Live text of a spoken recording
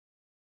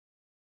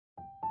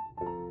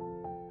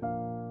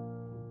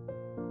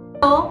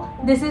Hello,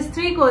 this is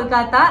Stree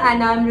Kolkata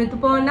and I'm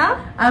Rituparna.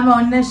 I'm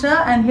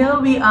Anneswa and here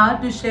we are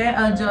to share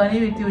our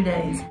journey with you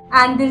guys.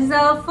 And this is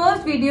our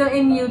first video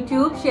in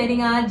YouTube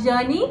sharing our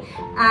journey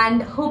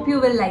and hope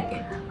you will like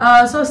it.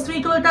 So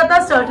Stree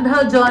Kolkata started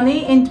her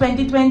journey in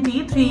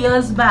 2020, 3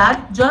 years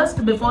back,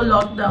 just before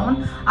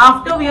lockdown,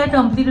 after we had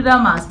completed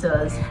our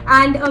masters.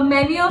 And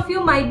many of you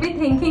might be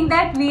thinking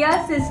that we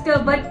are sisters,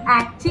 but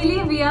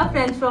actually we are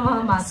friends from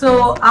our masters.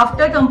 So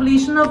after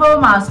completion of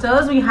our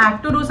masters, we had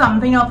to do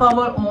something of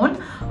our own.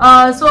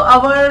 So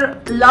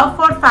our love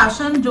for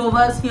fashion drove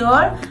us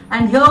here,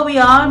 and here we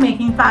are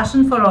making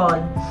fashion for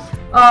all.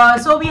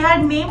 So we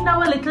had named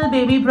our little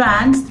baby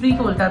brand Stree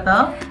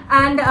Kolkata,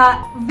 and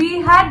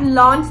we had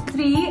launched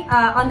Stree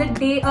on the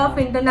day of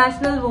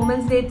International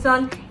Women's Day. It's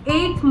on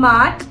 8th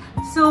March.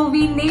 So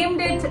we named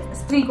it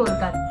Stree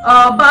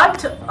Kolkata.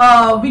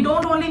 But we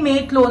don't only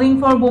make clothing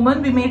for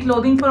women, we make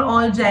clothing for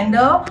all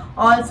gender,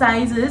 all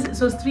sizes.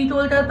 So Stree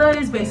Kolkata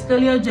is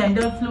basically a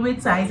gender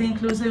fluid, size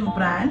inclusive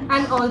brand.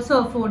 And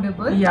also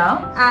affordable.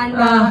 Yeah.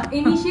 And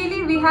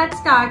initially we had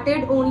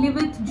started only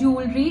with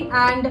jewelry,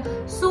 and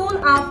soon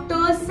after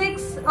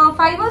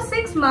 5 or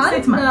 6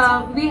 months,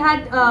 we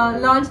had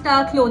launched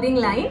our clothing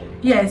line.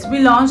 Yes, we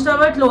launched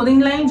our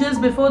clothing line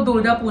just before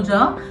Durga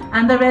Puja,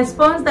 and the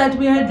response that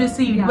we had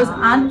received was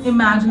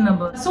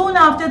unimaginable. Soon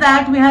after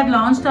that, we had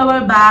launched our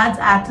bags,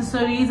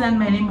 accessories and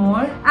many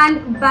more.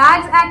 And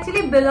bags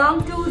actually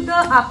belong to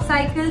the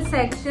upcycle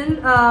section.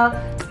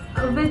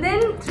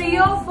 Within 3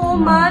 or 4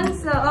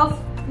 months of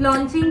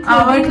launching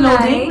our clothing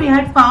line, we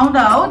had found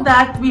out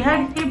that we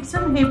had heaps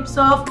and heaps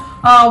of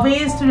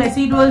waste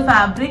residual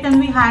fabric, and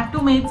we had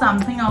to make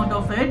something out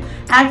of it.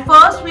 At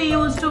first we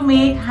used to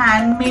make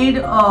handmade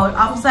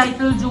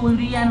upcycle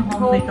jewelry and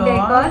home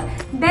decor.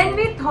 Then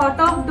we thought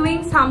of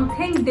doing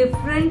something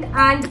different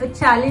and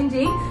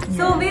challenging. Yes.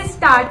 So we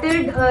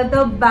started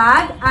the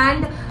bag,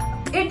 and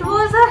it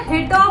was a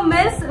hit or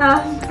miss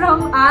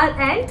from our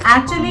end.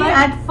 Actually,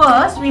 at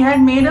first we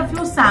had made a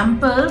few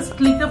samples,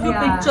 clicked a few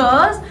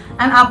pictures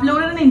and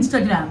uploaded on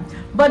Instagram.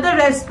 But the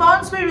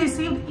response we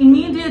received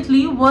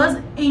immediately was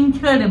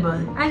incredible.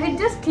 And it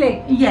just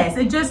clicked. Yes,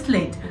 it just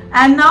clicked.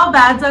 And now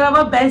bags are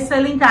our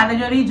best-selling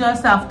category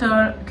just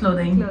after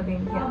clothing.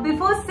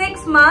 Before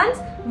 6 months,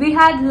 we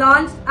had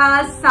launched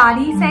our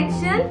sari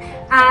section,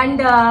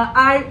 and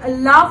our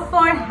love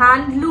for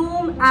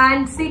handloom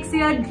and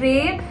 6-year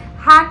drape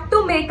had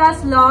to make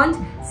us launch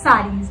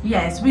saris.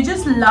 Yes, we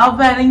just love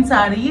wearing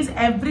saris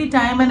every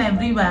time and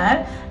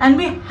everywhere, and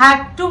we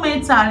had to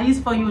make saris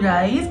for you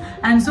guys.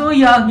 And so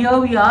here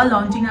we are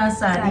launching our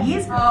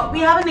saris. We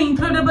have an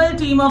incredible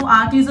team of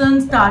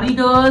artisans,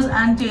 tarigars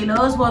and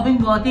tailors who have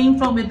been working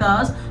with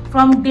us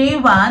from day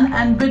one,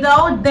 and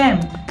without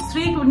them,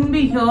 Stree wouldn't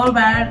be here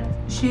where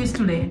she is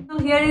today. So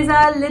here is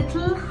our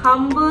little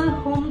humble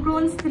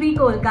homegrown Stree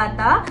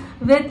Kolkata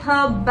with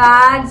her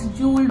bags,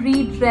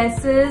 jewelry,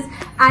 dresses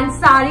and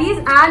saris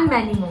and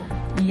many more.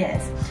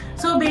 Yes.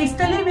 So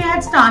basically we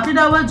had started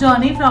our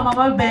journey from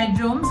our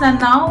bedrooms,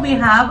 and now we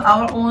have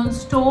our own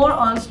store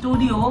or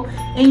studio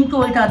in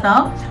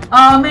Kolkata.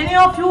 Many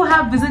of you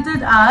have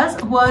visited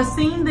us who are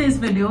seeing this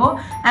video,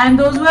 and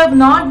those who have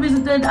not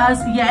visited us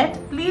yet,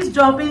 please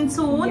drop in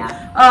soon.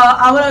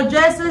 Our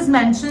address is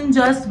mentioned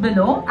just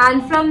below.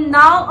 And from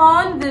now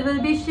on we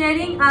will be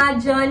sharing our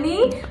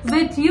journey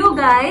with you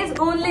guys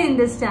only in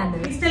this channel.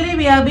 Basically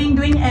we have been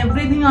doing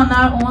everything on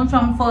our own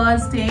from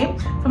first day.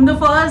 From the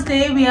first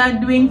day we are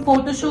doing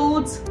photo shoots,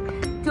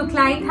 to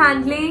client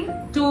handling,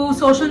 to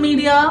social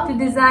media, to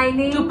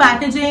designing, to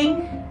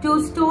packaging,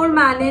 to store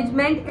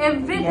management.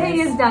 Everything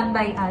is done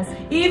by us.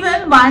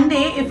 Even one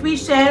day if we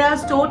share our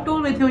store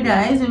tour with you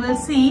guys, you will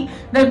see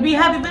that we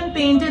have even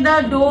painted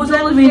our doors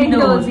and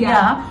windows,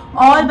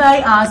 all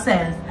by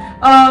ourselves.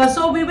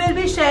 So we will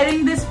be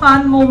sharing these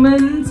fun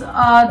moments,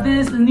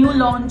 these new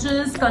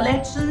launches,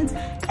 collections,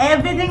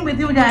 everything with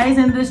you guys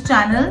in this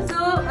channel.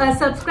 So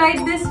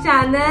subscribe this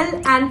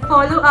channel and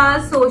follow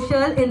our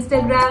social,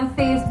 Instagram,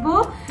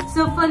 Facebook.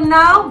 So for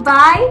now,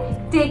 bye,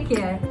 take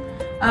care.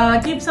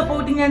 Keep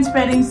supporting and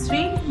spreading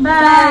Stree.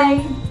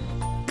 Bye.